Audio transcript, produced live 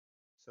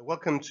So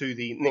welcome to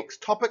the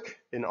next topic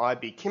in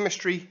IB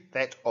chemistry,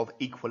 that of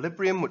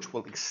equilibrium, which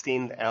will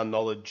extend our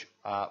knowledge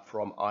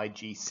from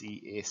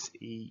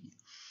IGCSE.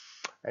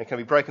 And it can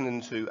be broken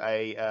into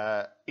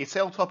a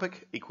SL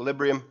topic,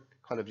 equilibrium,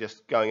 kind of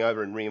just going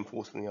over and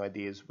reinforcing the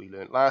ideas we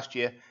learned last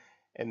year,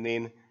 and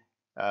then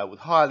with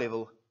higher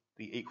level,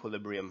 the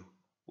equilibrium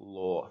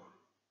law.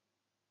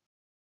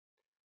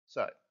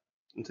 So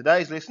in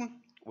today's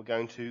lesson, we're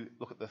going to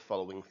look at the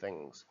following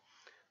things.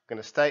 We're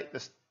going to state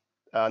this.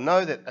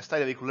 Know that a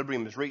state of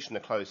equilibrium is reached in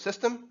a closed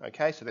system.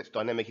 Okay, so that's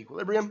dynamic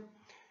equilibrium.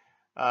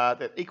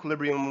 That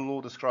equilibrium law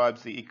is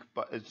described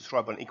by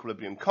an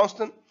equilibrium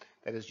constant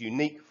that is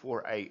unique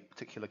for a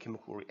particular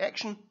chemical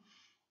reaction.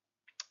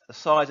 The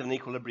size of an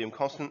equilibrium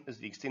constant is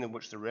the extent of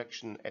which the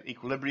reaction at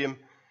equilibrium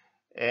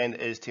and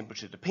is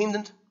temperature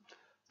dependent.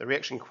 The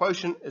reaction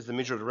quotient is the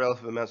measure of the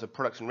relative amounts of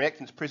products and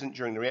reactants present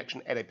during the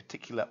reaction at a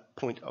particular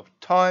point of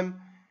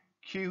time.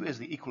 Q is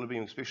the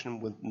equilibrium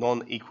expression with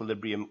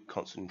non-equilibrium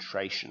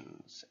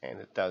concentrations, and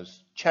it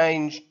does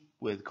change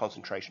with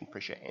concentration,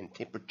 pressure, and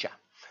temperature.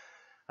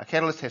 A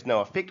catalyst has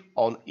no effect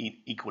on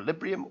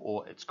equilibrium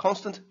or its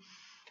constant,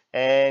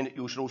 and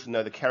you should also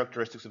know the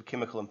characteristics of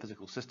chemical and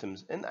physical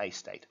systems in a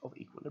state of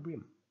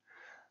equilibrium.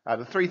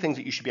 The three things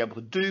that you should be able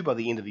to do by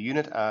the end of the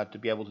unit are to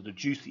be able to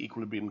deduce the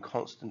equilibrium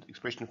constant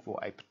expression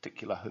for a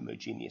particular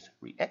homogeneous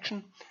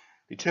reaction,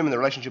 determine the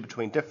relationship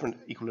between different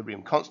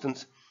equilibrium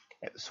constants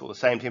for the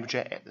same temperature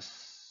at the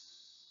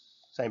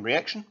same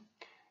reaction,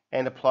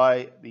 and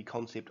apply the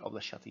concept of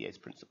Le Chatelier's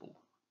principle.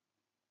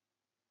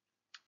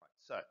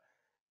 So,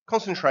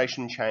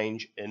 concentration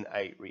change in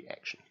a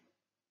reaction.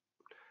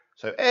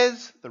 So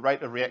as the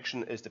rate of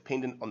reaction is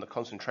dependent on the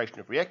concentration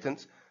of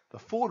reactants, the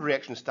forward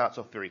reaction starts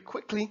off very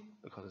quickly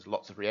because there's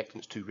lots of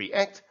reactants to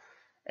react,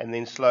 and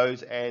then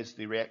slows as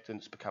the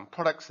reactants become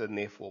products and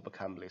therefore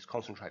become less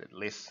concentrated,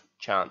 less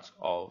chance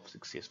of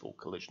successful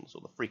collisions,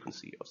 or the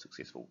frequency of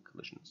successful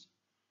collisions.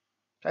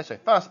 Okay, so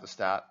fast at the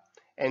start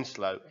and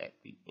slow at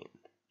the end.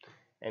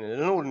 And in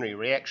an ordinary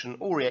reaction,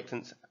 all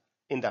reactants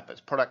end up as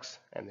products,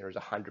 and there is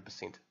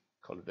 100%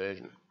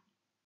 conversion.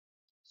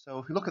 So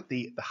if you look at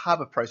the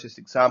Haber process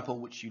example,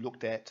 which you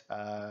looked at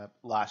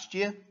last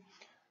year,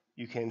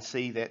 you can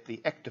see that the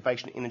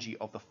activation energy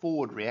of the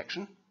forward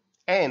reaction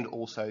and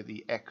also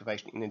the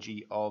activation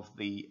energy of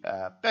the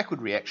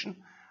backward reaction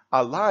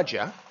are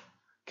larger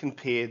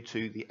compared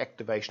to the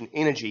activation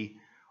energy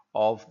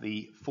of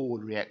the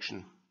forward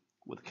reaction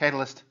with a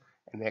catalyst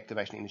and the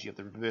activation energy of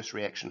the reverse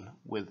reaction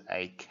with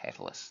a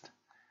catalyst.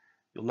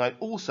 You'll note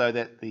also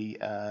that the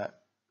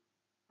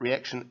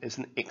reaction is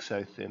an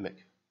exothermic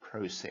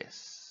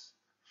process.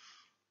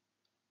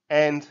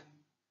 And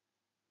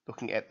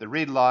looking at the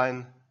red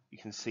line, you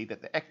can see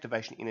that the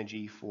activation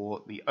energy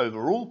for the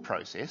overall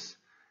process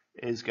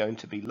is going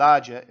to be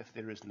larger if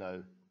there is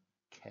no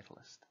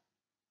catalyst.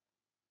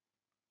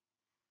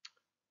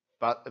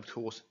 But of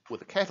course,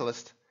 with a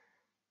catalyst,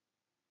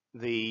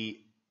 the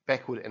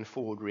backward and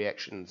forward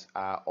reactions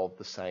are of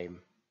the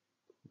same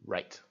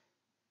rate,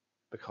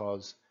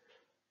 because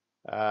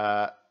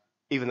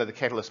even though the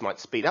catalyst might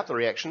speed up the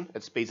reaction,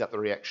 it speeds up the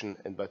reaction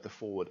in both the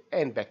forward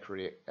and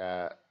backward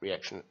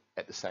reaction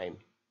at the same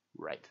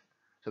rate.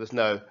 So there's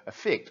no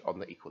effect on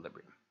the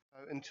equilibrium.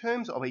 So in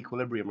terms of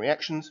equilibrium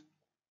reactions,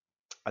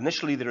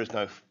 initially there is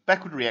no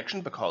backward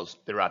reaction because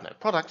there are no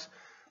products,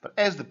 but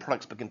as the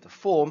products begin to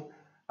form,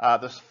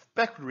 this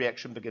backward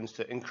reaction begins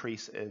to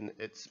increase in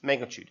its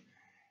magnitude.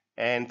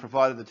 And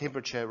provided the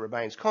temperature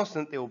remains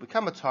constant, there will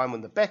become a time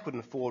when the backward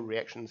and forward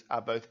reactions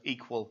are both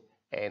equal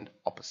and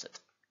opposite.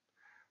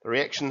 The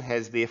reaction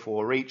has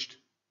therefore reached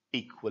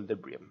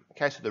equilibrium.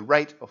 Okay, so the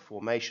rate of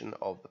formation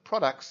of the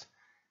products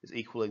is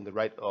equaling the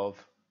rate of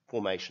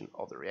formation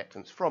of the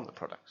reactants from the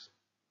products.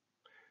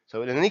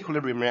 So in an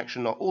equilibrium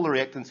reaction, not all the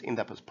reactants end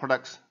up as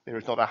products. There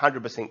is not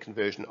 100%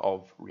 conversion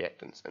of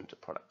reactants into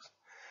products.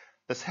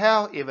 This,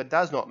 however,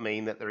 does not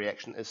mean that the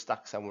reaction is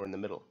stuck somewhere in the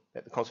middle,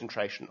 that the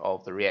concentration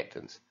of the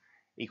reactants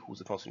equals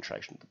the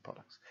concentration of the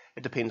products.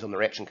 It depends on the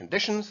reaction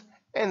conditions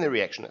and the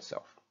reaction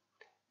itself.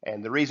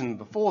 And the reason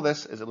before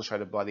this is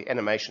illustrated by the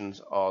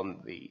animations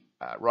on the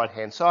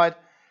right-hand side.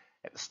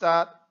 At the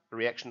start, the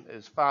reaction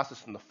is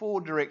fastest in the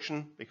forward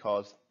direction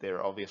because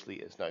there obviously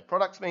is no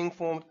products being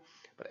formed.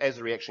 But as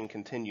the reaction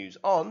continues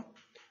on,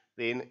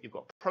 then you've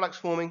got products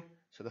forming,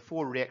 so the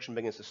forward reaction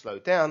begins to slow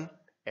down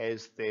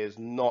as there's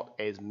not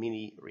as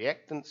many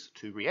reactants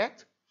to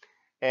react,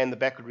 and the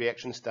backward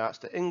reaction starts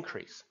to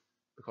increase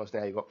because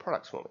now you've got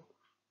products forming.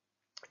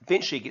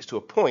 Eventually it gets to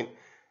a point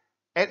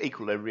at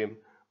equilibrium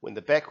when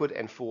the backward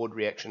and forward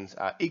reactions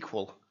are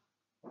equal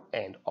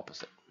and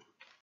opposite.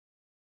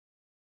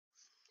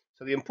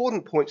 So the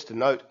important points to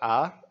note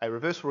are a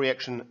reversible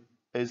reaction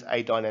is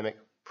a dynamic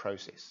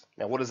process.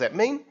 Now what does that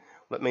mean?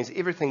 Well, it means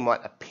everything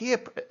might appear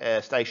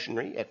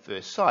stationary at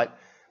first sight,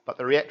 but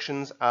the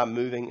reactions are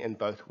moving in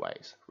both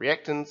ways.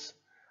 Reactants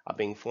are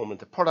being formed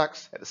into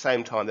products at the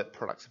same time that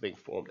products are being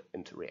formed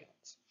into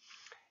reactants.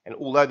 And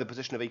although the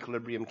position of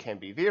equilibrium can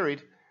be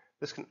varied,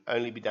 this can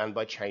only be done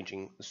by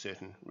changing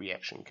certain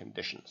reaction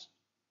conditions.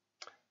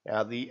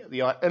 Now the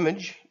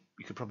image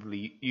you could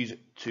probably use it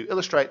to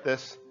illustrate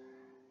this,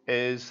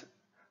 is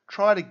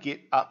try to get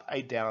up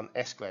a down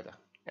escalator.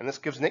 And this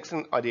gives an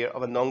excellent idea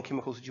of a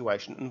non-chemical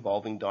situation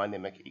involving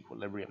dynamic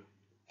equilibrium.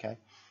 Okay,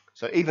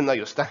 so even though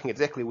you're staying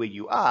exactly where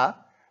you are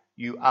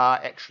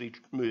actually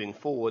moving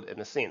forward in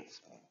a sense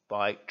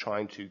by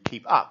trying to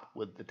keep up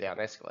with the down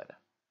escalator.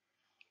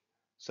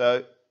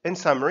 So in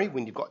summary,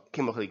 when you've got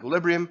chemical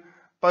equilibrium,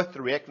 both the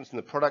reactants and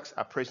the products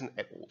are present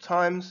at all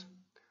times.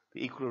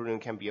 The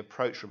equilibrium can be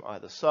approached from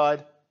either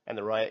side, and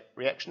the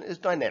reaction is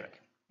dynamic.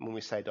 And when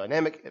we say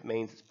dynamic, it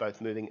means it's both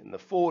moving in the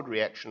forward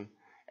reaction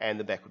and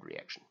the backward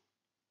reaction.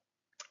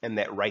 And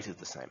that rate is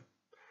the same.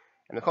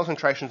 And the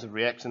concentrations of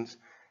reactants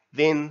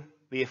then,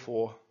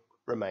 therefore,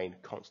 remain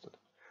constant.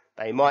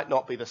 They might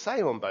not be the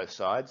same on both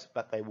sides,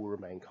 but they will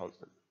remain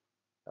constant.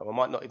 They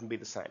might not even be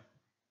the same.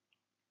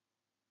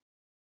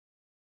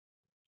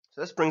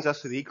 So this brings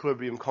us to the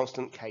equilibrium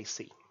constant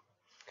Kc.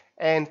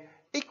 And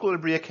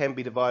equilibria can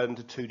be divided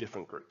into two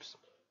different groups.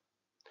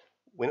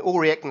 When all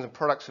reactants and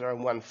products are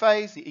in one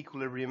phase, the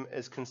equilibrium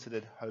is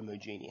considered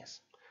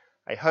homogeneous.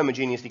 A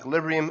homogeneous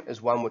equilibrium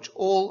is one which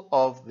all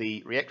of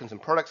the reactants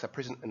and products are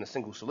present in a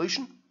single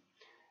solution,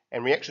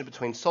 and reaction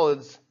between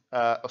solids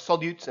or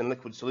solutes and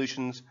liquid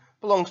solutions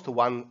belongs to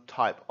one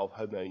type of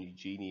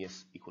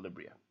homogeneous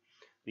equilibria.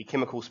 The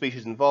chemical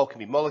species involved can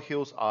be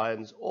molecules,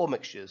 ions, or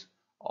mixtures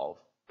of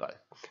both.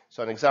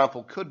 So an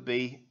example could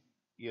be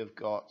you've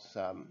got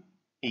some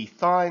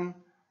ethine,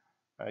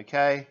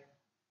 okay,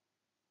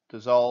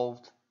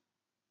 dissolved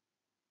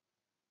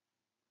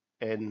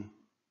in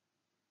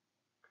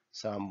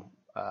some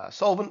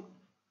solvent,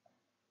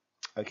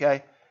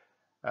 okay,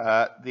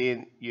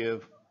 then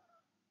you've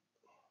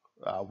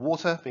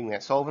water being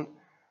that solvent,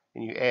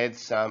 and you add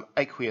some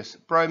aqueous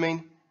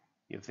bromine.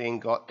 You've then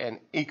got an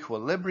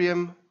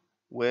equilibrium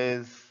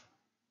with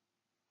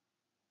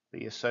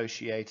the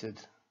associated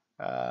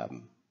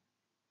alkane,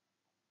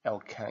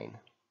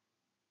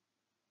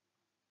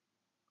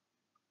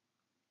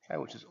 okay,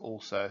 which is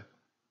also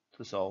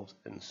dissolved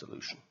in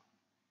solution.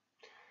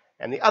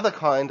 And the other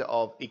kind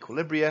of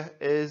equilibria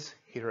is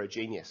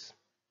heterogeneous.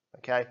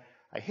 Okay,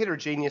 a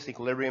heterogeneous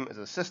equilibrium is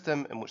a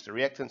system in which the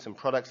reactants and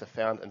products are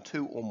found in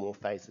two or more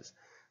phases.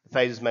 The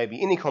phases may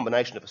be any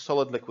combination of a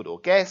solid, liquid, or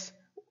gas,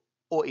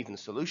 or even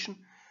solution.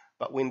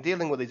 But when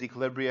dealing with these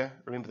equilibria,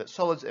 remember that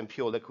solids and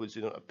pure liquids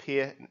do not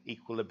appear in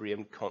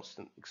equilibrium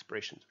constant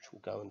expressions, which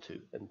we'll go into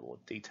in more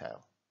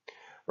detail.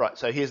 Right,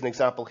 so here's an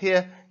example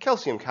here.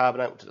 Calcium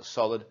carbonate, which is a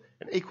solid,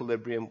 in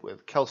equilibrium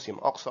with calcium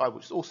oxide,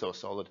 which is also a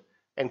solid,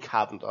 and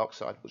carbon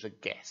dioxide, which is a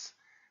gas.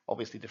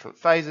 Obviously different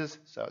phases,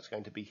 so it's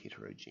going to be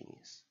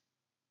heterogeneous.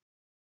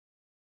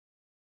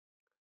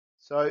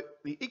 So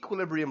the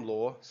equilibrium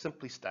law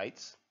simply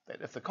states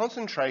that if the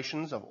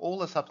concentrations of all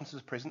the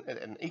substances present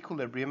at an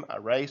equilibrium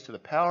are raised to the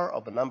power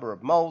of the number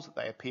of moles that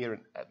they appear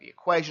in at the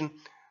equation,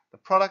 the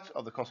product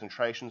of the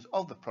concentrations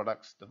of the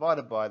products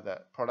divided by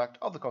the product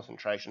of the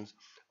concentrations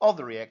of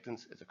the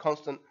reactants is a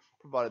constant,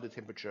 provided the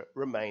temperature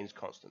remains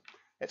constant.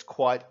 That's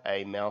quite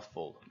a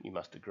mouthful, you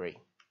must agree.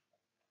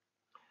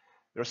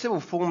 There are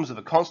several forms of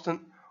a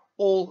constant,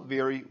 all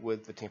vary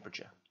with the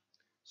temperature.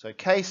 So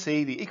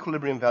Kc, the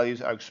equilibrium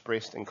values are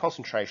expressed in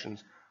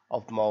concentrations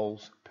of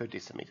moles per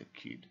decimeter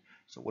cubed.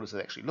 So what does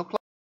it actually look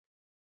like?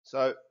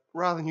 So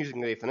rather than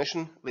using the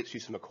definition, let's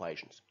use some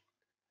equations.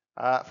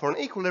 For an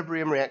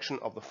equilibrium reaction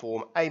of the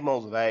form A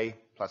moles of A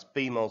plus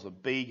B moles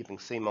of B giving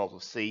C moles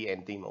of C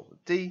and D moles of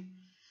D,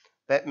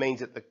 that means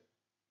that the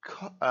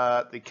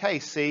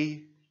Kc,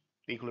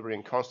 the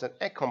equilibrium constant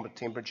at common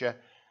temperature,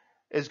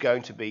 is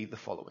going to be the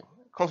following.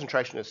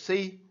 Concentration of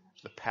C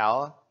to the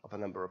power of a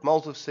number of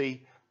moles of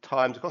C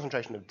times the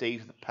concentration of D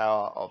to the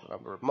power of a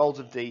number of moles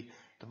of D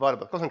divided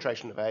by the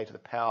concentration of A to the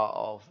power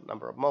of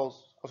number of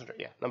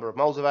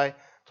moles of A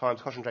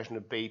times concentration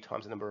of B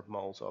times the number of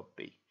moles of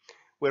B.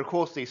 Where of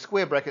course these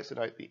square brackets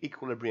denote the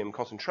equilibrium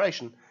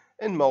concentration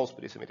in moles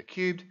per decimeter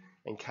cubed,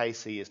 and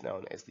Kc is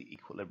known as the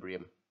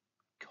equilibrium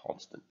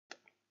constant.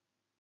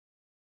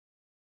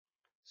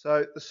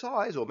 So the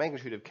size or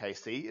magnitude of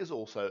Kc is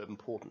also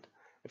important.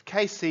 If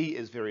Kc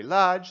is very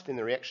large, then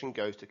the reaction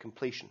goes to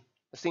completion,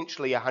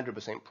 essentially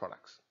 100%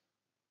 products,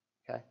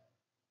 okay?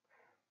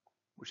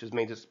 Which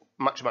means it's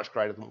much, much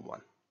greater than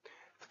 1.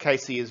 If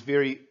Kc is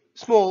very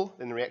small,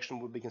 then the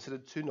reaction would be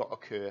considered to not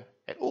occur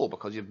at all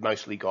because you've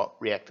mostly got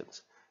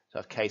reactants. So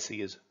if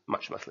Kc is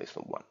much, much less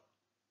than 1.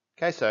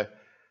 Okay, so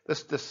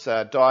this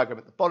diagram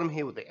at the bottom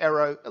here with the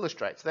arrow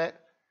illustrates that.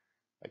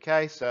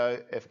 Okay,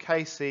 so if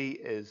Kc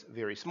is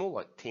very small,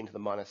 like 10 to the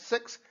minus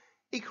 6,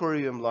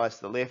 equilibrium lies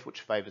to the left,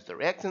 which favors the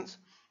reactants.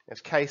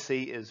 If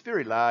Kc is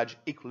very large,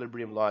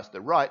 equilibrium lies to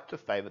the right to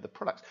favor the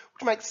products,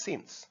 which makes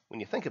sense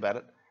when you think about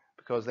it,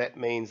 because that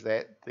means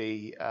that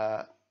the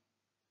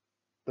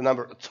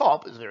number at the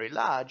top is very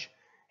large,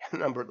 and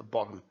the number at the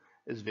bottom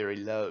is very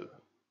low.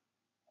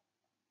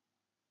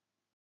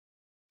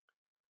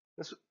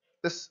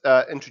 This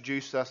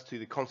introduced us to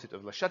the concept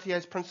of Le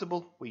Chatelier's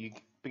principle, where you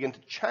begin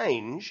to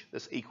change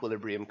this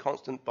equilibrium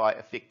constant by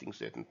affecting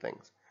certain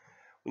things.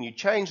 When you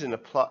change and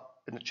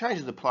the change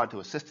is applied to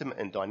a system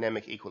in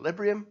dynamic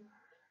equilibrium,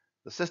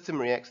 the system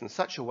reacts in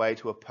such a way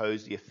to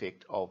oppose the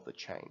effect of the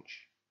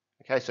change.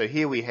 Okay, so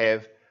here we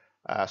have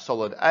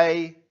solid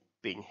A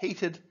being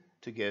heated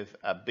to give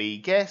a B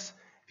gas.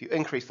 If you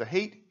increase the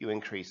heat, you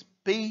increase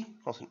B,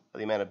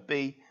 the amount of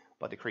B,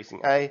 by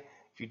decreasing A.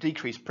 If you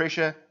decrease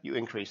pressure, you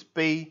increase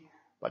B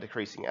by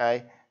decreasing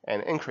A,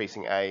 and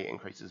increasing A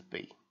increases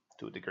B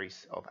to a degree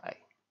of A.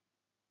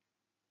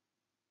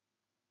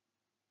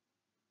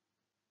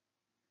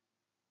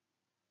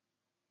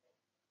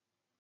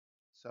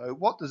 So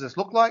what does this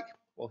look like?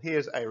 Well,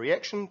 here's a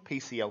reaction,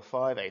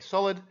 PCl5, a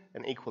solid,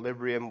 in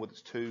equilibrium with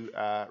its two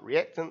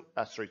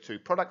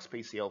products,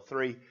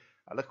 PCl3,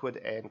 a liquid,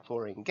 and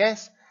chlorine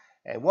gas.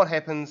 And what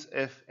happens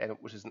if,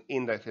 which is an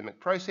endothermic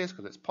process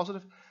because it's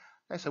positive.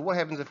 Okay, so what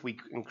happens if we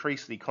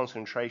increase the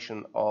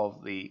concentration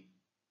of the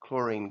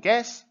chlorine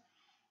gas?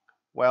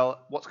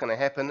 Well, what's going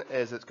to happen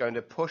is it's going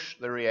to push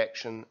the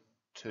reaction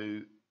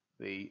to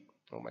the,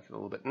 I'll make it a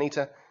little bit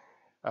neater,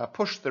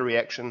 push the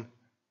reaction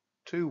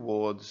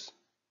towards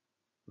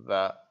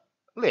the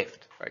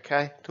left,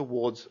 okay,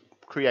 towards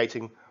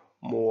creating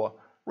more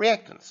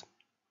reactants.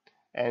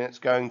 And it's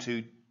going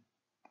to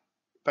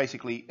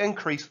basically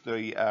increase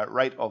the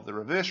rate of the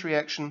reverse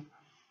reaction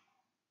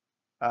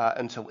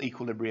until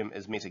equilibrium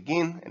is met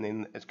again, and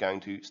then it's going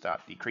to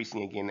start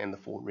decreasing again and the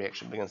forward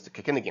reaction begins to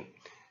kick in again.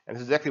 And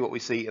this is exactly what we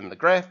see in the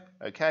graph.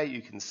 Okay,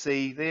 you can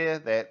see there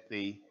that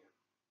the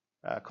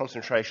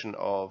concentration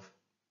of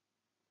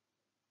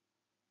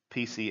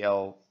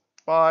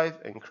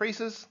PCl5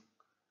 increases,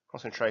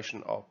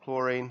 concentration of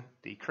chlorine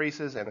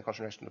decreases, and the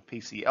concentration of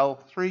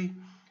PCl3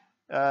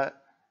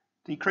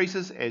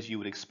 decreases, as you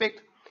would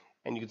expect.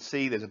 And you can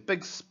see there's a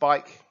big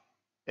spike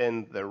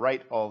in the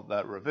rate of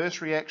the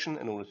reverse reaction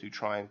in order to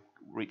try and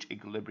reach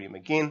equilibrium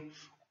again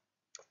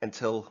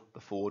until the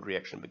forward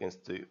reaction begins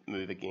to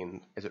move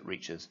again as it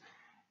reaches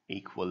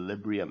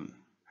equilibrium.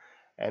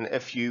 And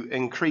if you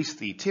increase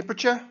the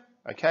temperature,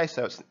 okay,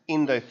 so it's an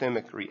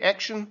endothermic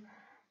reaction,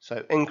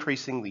 so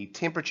increasing the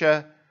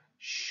temperature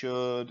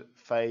should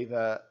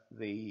favor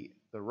the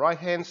right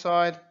hand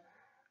side,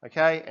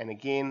 okay, and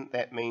again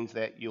that means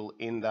that you'll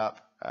end up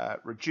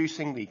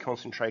reducing the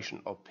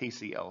concentration of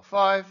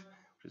PCl5, which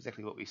is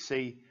exactly what we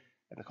see,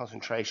 and the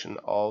concentration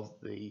of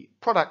the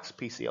products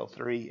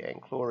PCl3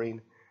 and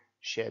chlorine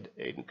should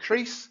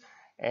increase,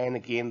 and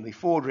again the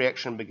forward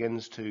reaction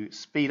begins to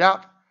speed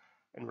up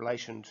in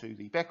relation to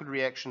the backward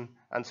reaction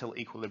until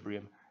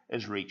equilibrium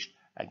is reached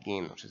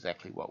again, which is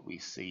exactly what we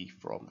see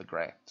from the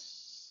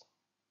graphs.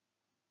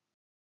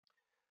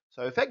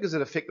 So factors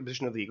that affect the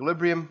position of the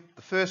equilibrium,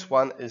 the first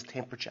one is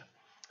temperature.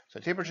 So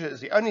temperature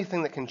is the only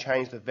thing that can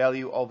change the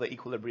value of the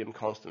equilibrium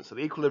constant. So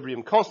the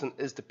equilibrium constant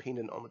is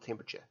dependent on the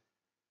temperature.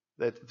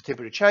 If the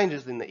temperature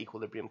changes, then the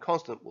equilibrium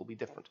constant will be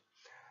different.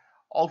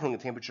 Altering the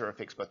temperature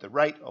affects both the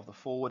rate of the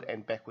forward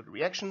and backward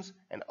reactions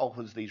and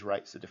alters these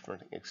rates to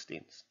different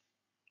extents.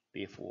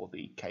 Therefore,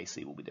 the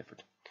Kc will be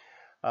different.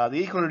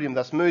 The equilibrium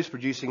thus moves,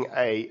 producing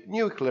a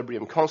new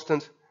equilibrium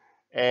constant,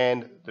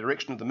 and the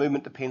direction of the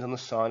movement depends on the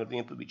sign of the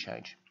enthalpy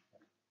change.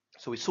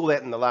 So we saw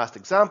that in the last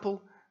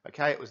example.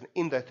 Okay, it was an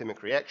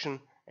endothermic reaction,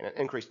 and an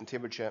increase in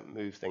temperature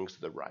moves things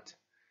to the right.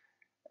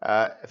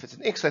 If it's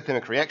an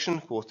exothermic reaction,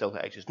 of course,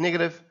 delta H is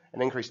negative.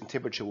 An increase in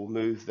temperature will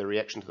move the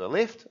reaction to the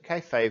left,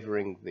 okay,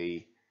 favoring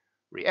the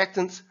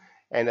reactants,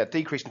 and a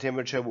decrease in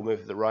temperature will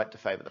move to the right to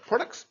favor the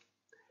products.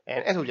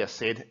 And as we just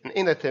said, an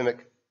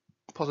endothermic,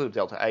 positive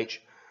delta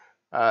H,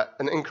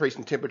 an increase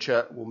in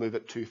temperature will move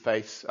it to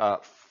face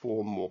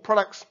for more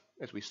products,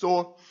 as we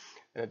saw,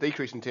 and a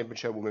decrease in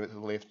temperature will move it to the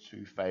left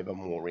to favor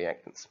more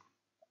reactants.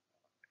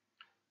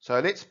 So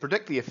let's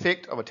predict the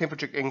effect of a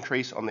temperature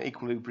increase on the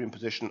equilibrium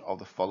position of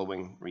the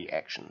following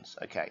reactions.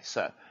 Okay,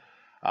 so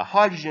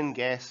hydrogen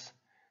gas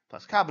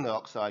plus carbon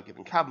dioxide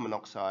given carbon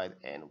monoxide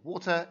and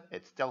water,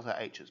 its delta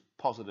H is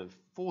positive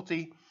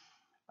 40.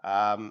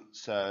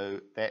 So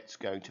that's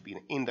going to be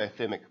an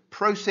endothermic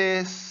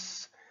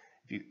process.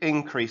 If you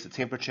increase the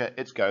temperature,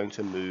 it's going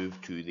to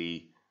move to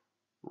the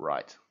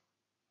right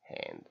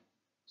hand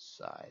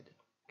side.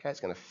 Okay, it's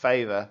going to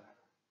favor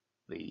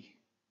the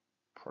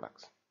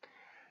products.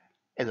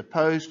 As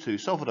opposed to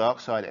sulfur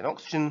dioxide and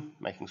oxygen,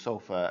 making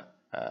sulfur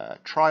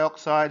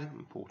trioxide,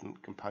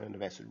 important component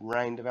of acid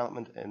rain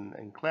development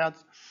in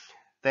clouds.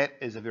 That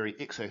is a very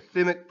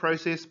exothermic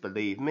process,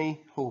 believe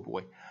me, oh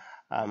boy,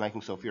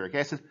 making sulfuric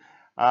acid.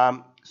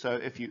 So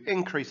if you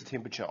increase the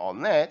temperature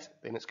on that,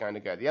 then it's going to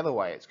go the other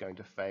way. It's going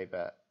to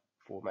favor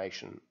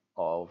formation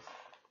of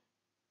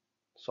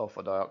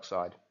sulfur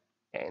dioxide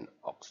and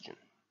oxygen.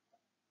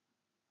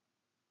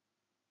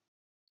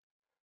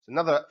 So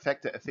another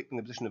factor affecting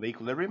the position of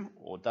equilibrium,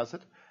 or does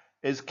it,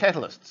 is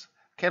catalysts.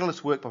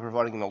 Catalysts work by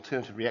providing an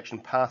alternative reaction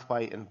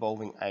pathway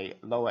involving a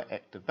lower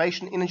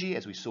activation energy,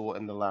 as we saw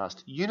in the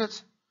last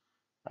unit.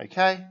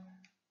 Okay,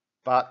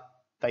 but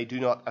they do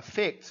not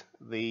affect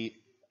the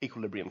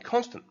equilibrium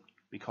constant,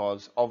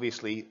 because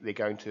obviously they're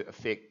going to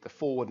affect the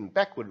forward and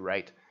backward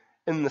rate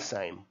in the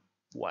same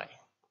way.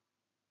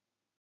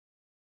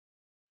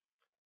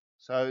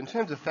 So in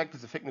terms of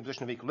factors affecting the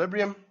position of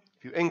equilibrium,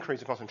 if you increase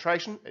the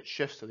concentration, it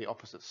shifts to the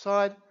opposite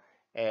side.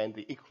 and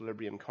the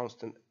equilibrium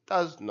constant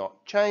does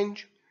not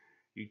change.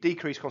 You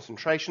decrease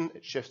concentration,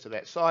 it shifts to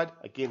that side.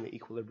 Again, the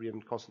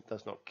equilibrium constant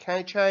does not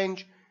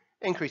change.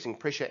 Increasing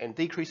pressure and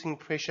decreasing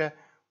pressure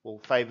will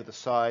favour the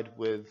side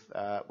with,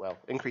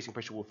 increasing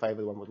pressure will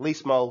favour the one with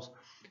least moles.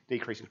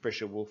 Decreasing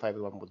pressure will favour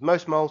the one with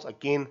most moles.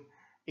 Again,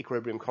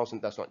 equilibrium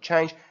constant does not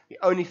change. The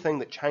only thing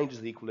that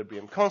changes the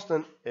equilibrium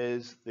constant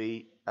is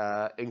the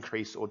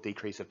increase or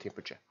decrease of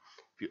temperature.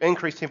 If you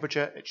increase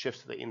temperature, it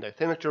shifts to the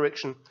endothermic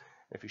direction.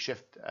 If you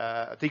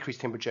decrease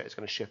temperature, it's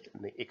going to shift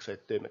in the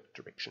exothermic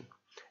direction.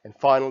 And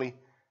finally,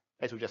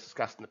 as we just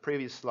discussed in the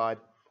previous slide,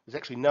 there's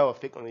actually no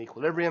effect on the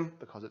equilibrium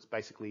because it's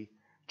basically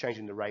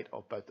changing the rate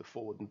of both the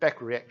forward and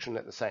back reaction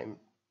in the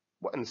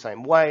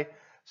same way.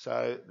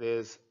 So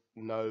there's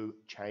no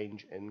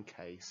change in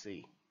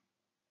Kc.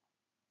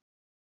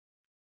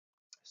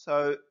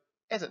 So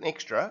as an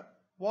extra,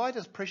 why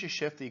does pressure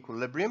shift the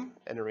equilibrium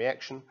in a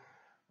reaction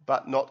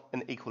but not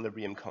an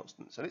equilibrium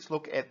constant? So let's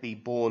look at the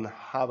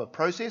Born-Haber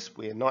process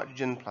where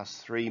nitrogen plus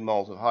 3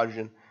 moles of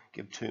hydrogen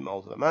give 2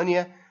 moles of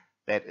ammonia.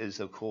 That is,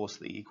 of course,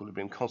 the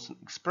equilibrium constant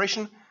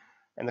expression.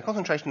 And the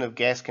concentration of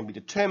gas can be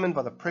determined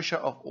by the pressure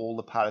of all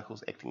the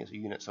particles acting as a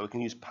unit. So we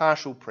can use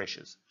partial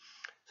pressures.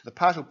 So the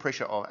partial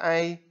pressure of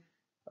A,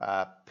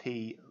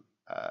 P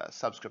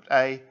subscript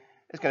A,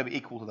 is going to be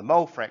equal to the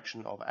mole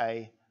fraction of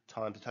A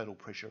times the total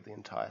pressure of the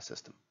entire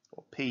system,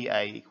 or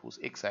PA equals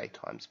XA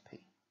times P.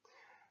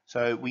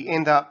 So we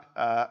end up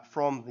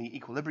from the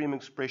equilibrium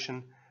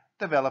expression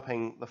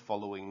developing the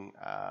following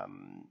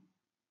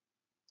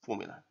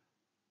formula,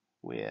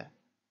 where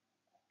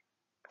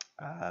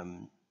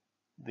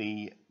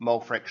the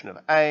mole fraction of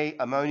A,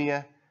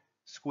 ammonia,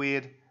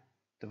 squared,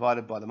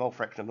 divided by the mole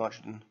fraction of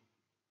nitrogen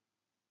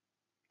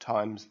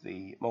times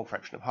the mole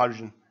fraction of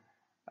hydrogen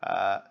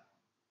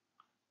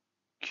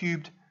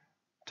cubed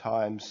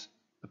times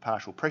the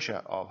partial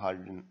pressure of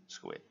hydrogen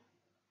squared.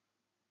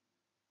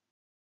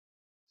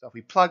 So if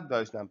we plug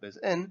those numbers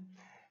in,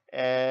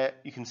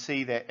 you can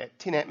see that at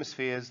 10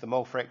 atmospheres, the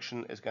mole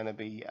fraction is going to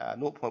be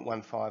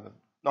 0.15 of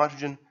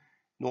nitrogen,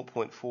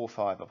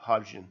 0.45 of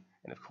hydrogen,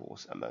 and of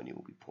course ammonia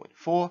will be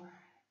 0.4.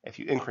 If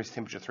you increase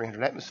temperature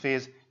 300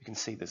 atmospheres, you can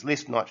see there's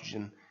less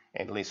nitrogen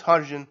and less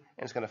hydrogen,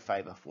 and it's going to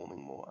favour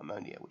forming more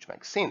ammonia, which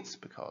makes sense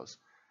because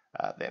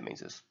that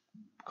means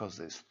because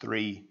there's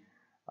 3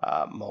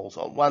 moles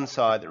on one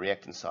side, the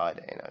reactant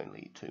side, and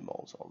only 2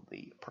 moles on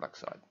the product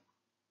side.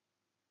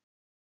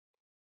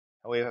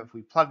 However, if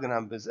we plug the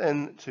numbers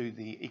in to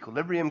the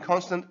equilibrium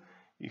constant,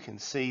 you can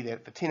see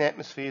that for 10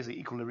 atmospheres, the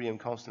equilibrium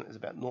constant is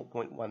about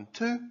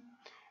 0.12,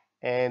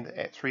 and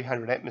at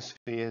 300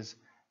 atmospheres,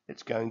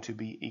 it's going to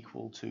be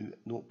equal to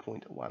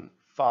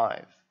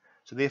 0.15.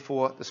 So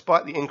therefore,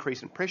 despite the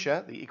increase in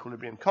pressure, the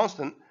equilibrium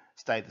constant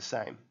stayed the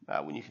same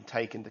when you can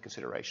take into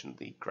consideration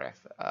the graph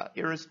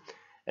errors.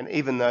 And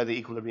even though the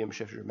equilibrium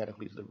shifted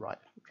dramatically to the right,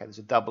 okay, there's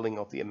a doubling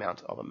of the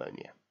amount of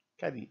ammonia.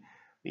 Okay, the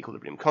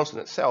equilibrium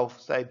constant itself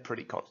stayed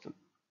pretty constant.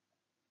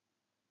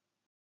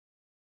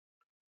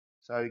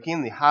 So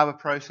again, the Haber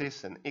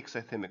process, an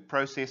exothermic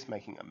process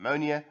making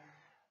ammonia.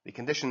 The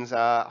conditions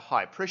are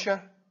high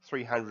pressure,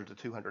 300 to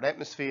 200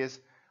 atmospheres,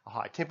 a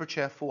high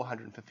temperature,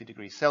 450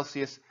 degrees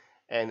Celsius,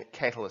 and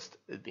catalyst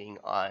being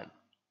iron.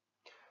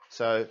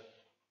 So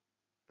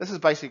this is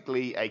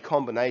basically a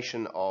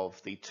combination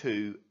of the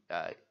two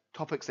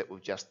topics that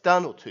we've just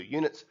done, or 2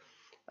 units,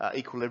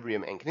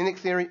 equilibrium and kinetic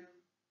theory.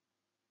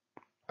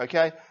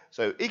 Okay,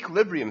 so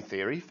equilibrium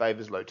theory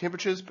favors low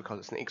temperatures because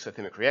it's an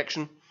exothermic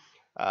reaction,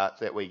 so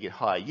that way you get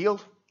higher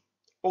yield.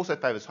 Also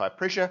favors high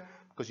pressure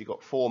because you've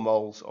got 4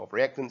 moles of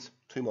reactants,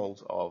 2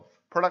 moles of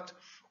product.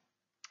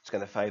 It's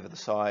going to favor the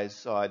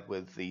side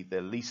with the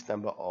least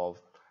number of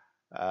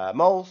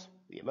moles,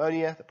 the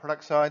ammonia, the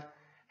product side.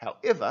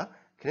 However,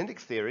 kinetic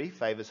theory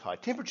favors high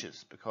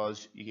temperatures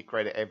because you get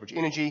greater average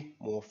energy,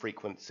 more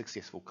frequent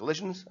successful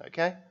collisions.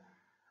 Okay.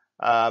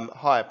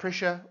 Higher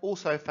pressure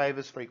also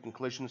favors frequent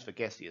collisions for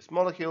gaseous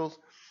molecules,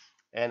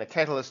 and a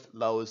catalyst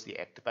lowers the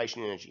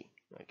activation energy.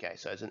 Okay,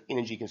 so there's an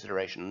energy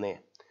consideration there.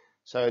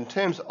 So in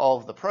terms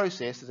of the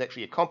process, there's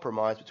actually a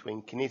compromise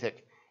between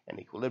kinetic and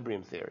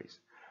equilibrium theories.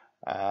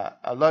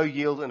 A low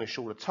yield in a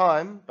shorter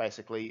time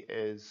basically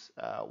is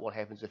what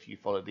happens if you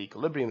follow the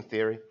equilibrium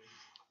theory,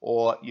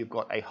 or you've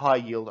got a high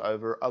yield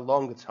over a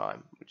longer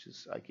time, which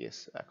is, I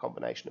guess, a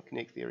combination of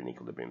kinetic theory and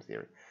equilibrium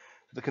theory.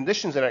 So the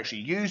conditions that are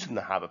actually used in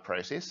the Haber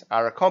process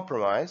are a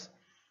compromise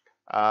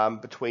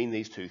between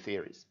these 2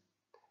 theories,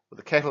 with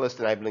the catalyst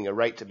enabling a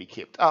rate to be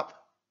kept up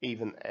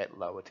even at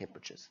lower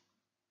temperatures.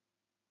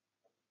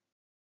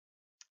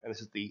 And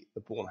this is the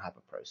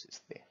Born-Haber process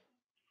there.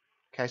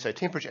 Okay, so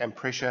temperature and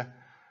pressure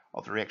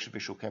of the reaction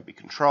vessel can be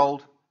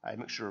controlled. A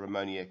mixture of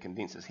ammonia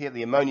condenses here.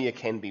 The ammonia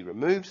can be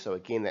removed, so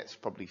again that's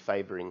probably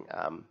favoring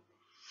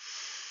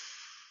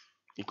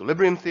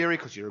equilibrium theory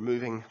because you're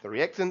removing the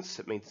reactants.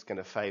 It means it's going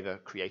to favor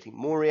creating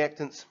more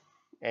reactants,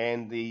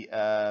 and the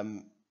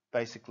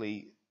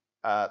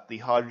the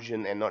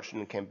hydrogen and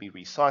nitrogen can be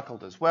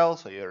recycled as well,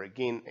 so you're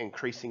again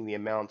increasing the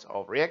amount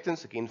of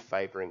reactants, again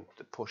favoring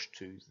the push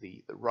to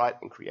the right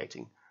and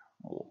creating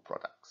more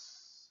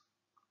products.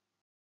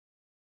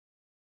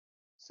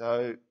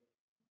 So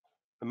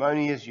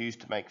ammonia is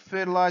used to make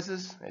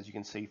fertilizers, as you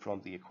can see from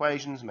the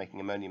equations, making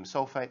ammonium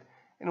sulfate,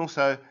 and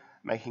also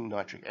making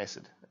nitric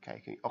acid. Okay,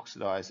 it can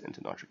oxidize into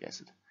nitric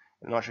acid.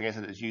 And nitric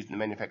acid is used in the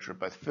manufacture of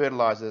both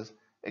fertilizers,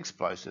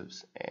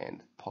 explosives,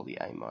 and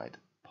polyamide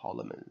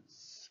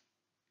polymers.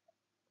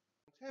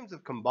 In terms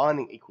of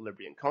combining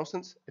equilibrium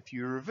constants, if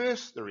you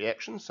reverse the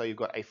reaction, so you've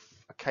got a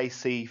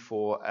Kc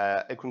for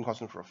equilibrium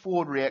constant for a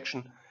forward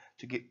reaction,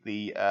 to get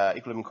the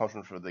equilibrium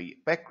constant for the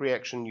back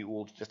reaction, you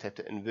will just have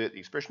to invert the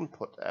expression,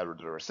 put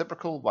the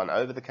reciprocal 1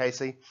 over the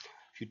Kc.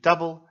 If you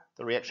double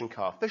the reaction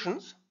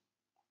coefficients,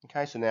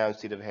 okay, so now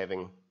instead of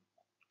having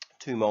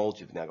 2 moles,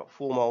 you've now got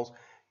 4 moles,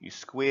 you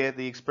square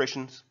the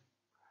expressions.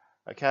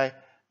 Okay,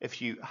 if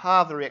you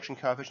halve the reaction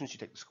coefficients, you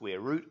take the square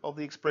root of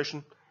the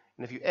expression,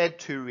 and if you add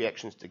 2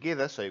 reactions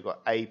together, so you've got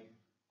A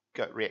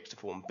reacts to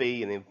form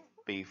B, and then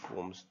B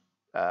forms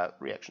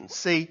reaction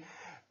C,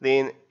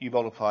 then you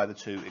multiply the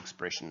 2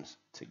 expressions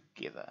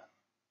together.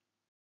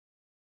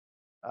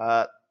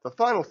 The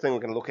final thing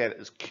we're going to look at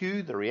is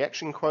Q, the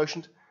reaction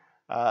quotient.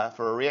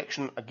 For a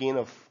reaction, again,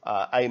 of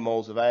A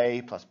moles of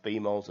A plus B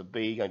moles of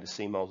B going to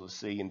C moles of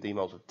C and D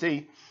moles of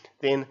D,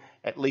 then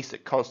at least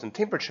at constant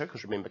temperature,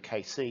 because remember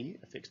Kc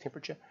affects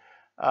temperature,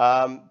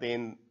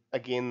 then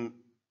again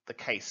the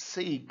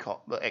Kc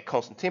at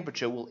constant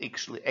temperature will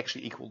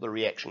actually equal the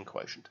reaction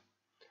quotient.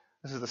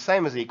 This is the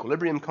same as the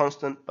equilibrium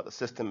constant, but the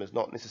system is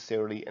not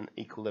necessarily in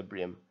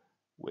equilibrium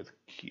with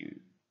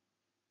Q.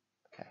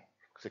 Okay,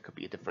 because it could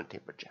be a different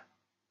temperature.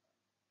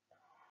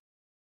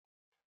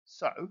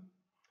 So,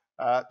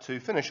 to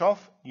finish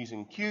off,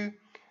 using Q,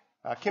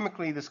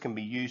 chemically this can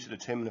be used to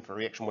determine if a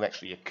reaction will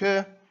actually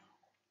occur,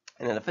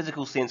 and in a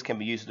physical sense can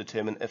be used to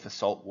determine if a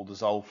salt will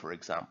dissolve, for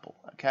example.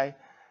 Okay,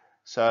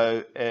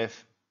 so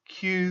if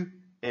Q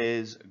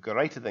is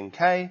greater than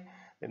K,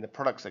 then the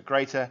products are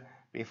greater,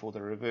 therefore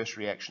the reverse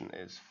reaction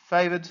is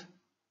favoured.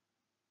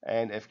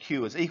 And if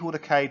Q is equal to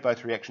K,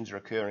 both reactions are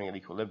occurring at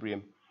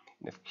equilibrium.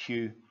 And if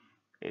Q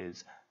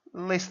is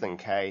less than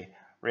K,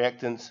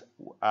 reactants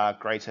are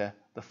greater,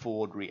 the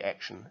forward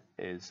reaction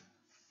is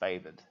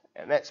favoured.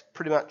 And that's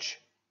pretty much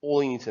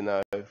all you need to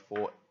know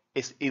for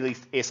at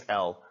least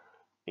SL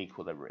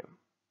equilibrium.